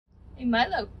Hey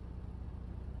Milo,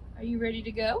 are you ready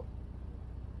to go?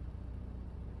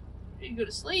 Ready to go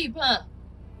to sleep, huh?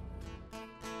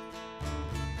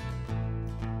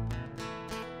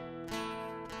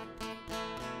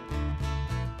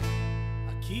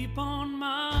 I keep on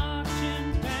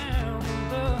marching down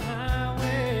the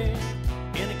highway,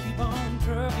 and I keep on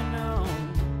trucking on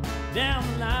down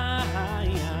the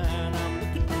line. I'm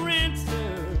looking for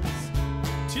answers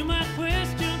to my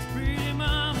questions, pretty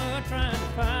mama, trying to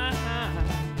find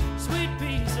sweet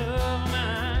peace of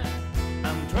mind.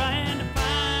 I'm trying to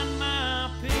find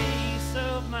my peace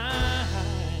of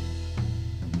mind.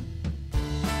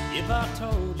 If I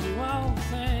told you all the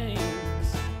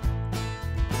things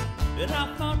that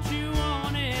I thought you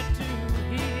wanted to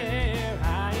hear,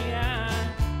 I'm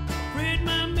afraid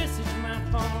my message might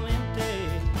fall empty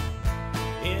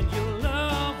and your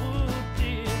love would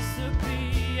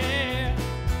disappear.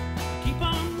 Keep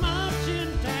on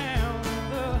marching down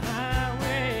the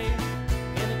highway,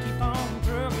 and I keep on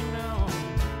trucking on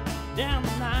down the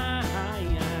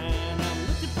line. I'm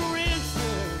looking for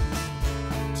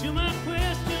answers to my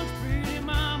questions, pretty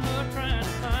mama, trying to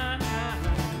find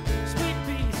sweet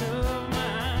peace of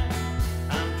mind.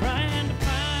 I'm trying to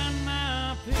find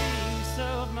my peace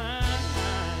of mind.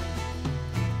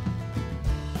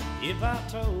 If I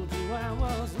told you I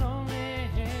was lonely,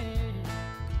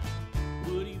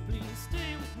 would you please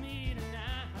stay with me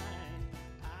tonight?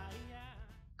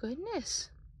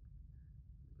 Goodness.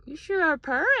 You sure are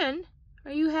purring.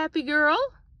 Are you happy, girl?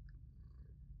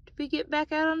 Did we get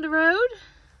back out on the road?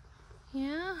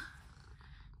 Yeah.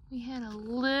 We had a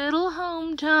little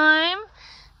home time.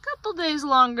 A couple days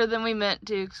longer than we meant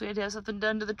to, because we had to have something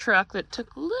done to the truck that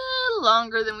took a little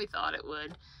longer than we thought it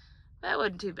would. That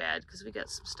wasn't too bad, because we got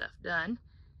some stuff done.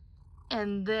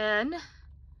 And then,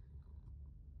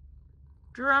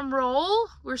 drum roll,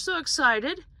 we're so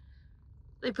excited,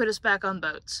 they put us back on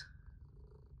boats.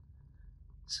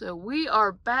 So we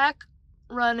are back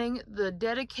running the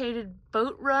dedicated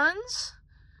boat runs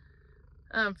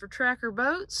for Tracker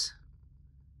Boats.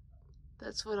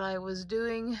 That's what I was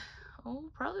doing,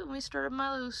 probably when we started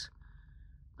Milo's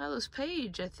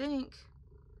page, I think.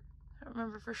 I don't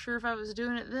remember for sure if I was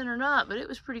doing it then or not, but it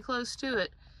was pretty close to it.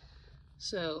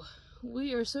 So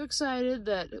we are so excited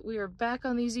that we are back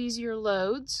on these easier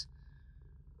loads.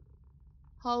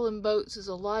 Hauling boats is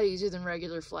a lot easier than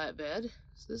regular flatbed.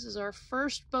 So this is our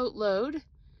first boat load.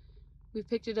 We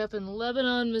picked it up in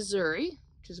Lebanon, Missouri,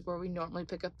 which is where we normally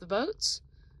pick up the boats.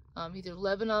 Either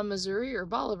Lebanon, Missouri or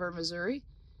Bolivar, Missouri.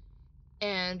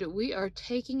 And we are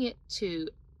taking it to,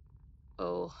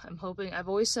 I'm hoping, I've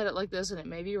always said it like this and it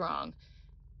may be wrong,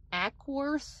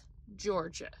 Acworth,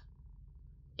 Georgia.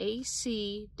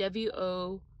 A-C-W-O-R-T-H.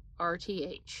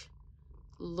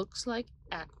 Looks like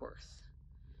Acworth.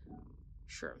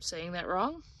 Sure I'm saying that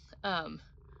wrong.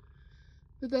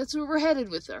 But that's where we're headed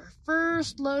with our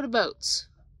first load of boats.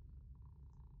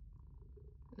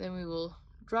 Then we will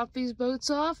drop these boats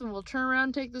off and we'll turn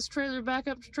around, take this trailer back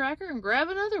up to Tracker and grab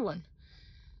another one.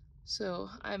 So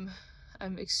I'm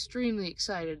extremely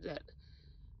excited that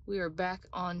we are back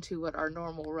onto what our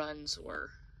normal runs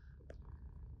were.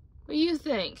 What do you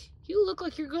think? You look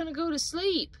like you're gonna go to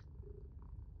sleep.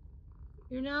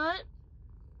 You're not?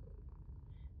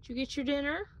 Did you get your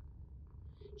dinner?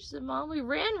 She said, Mom, we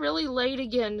ran really late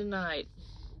again tonight.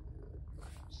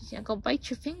 She said, I'm gonna bite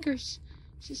your fingers.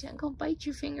 She said, I'm gonna bite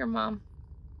your finger, Mom.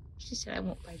 She said, I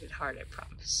won't bite it hard, I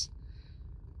promise.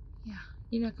 Yeah,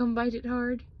 you're not gonna bite it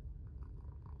hard?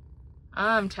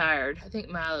 I'm tired. I think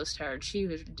Milo's tired.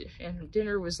 And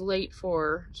dinner was late for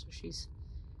her, so she's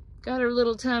got her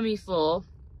little tummy full.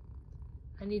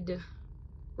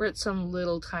 We're at some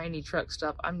little tiny truck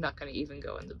stop. I'm not gonna even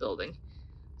go in the building.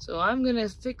 So I'm gonna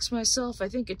fix myself, I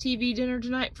think, a TV dinner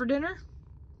tonight for dinner.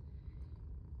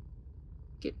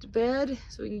 Get to bed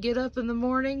so we can get up in the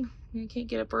morning. I can't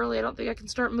get up early. I don't think I can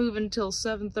start moving until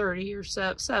 7:30 or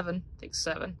 7. I think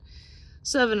 7.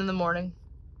 7 in the morning.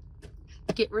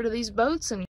 Get rid of these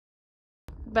boats and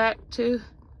back to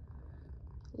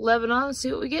Lebanon and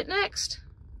see what we get next.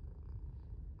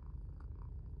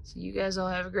 So you guys all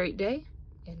have a great day,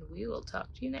 and we will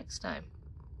talk to you next time.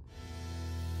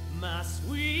 My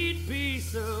sweet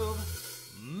piece of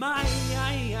mind.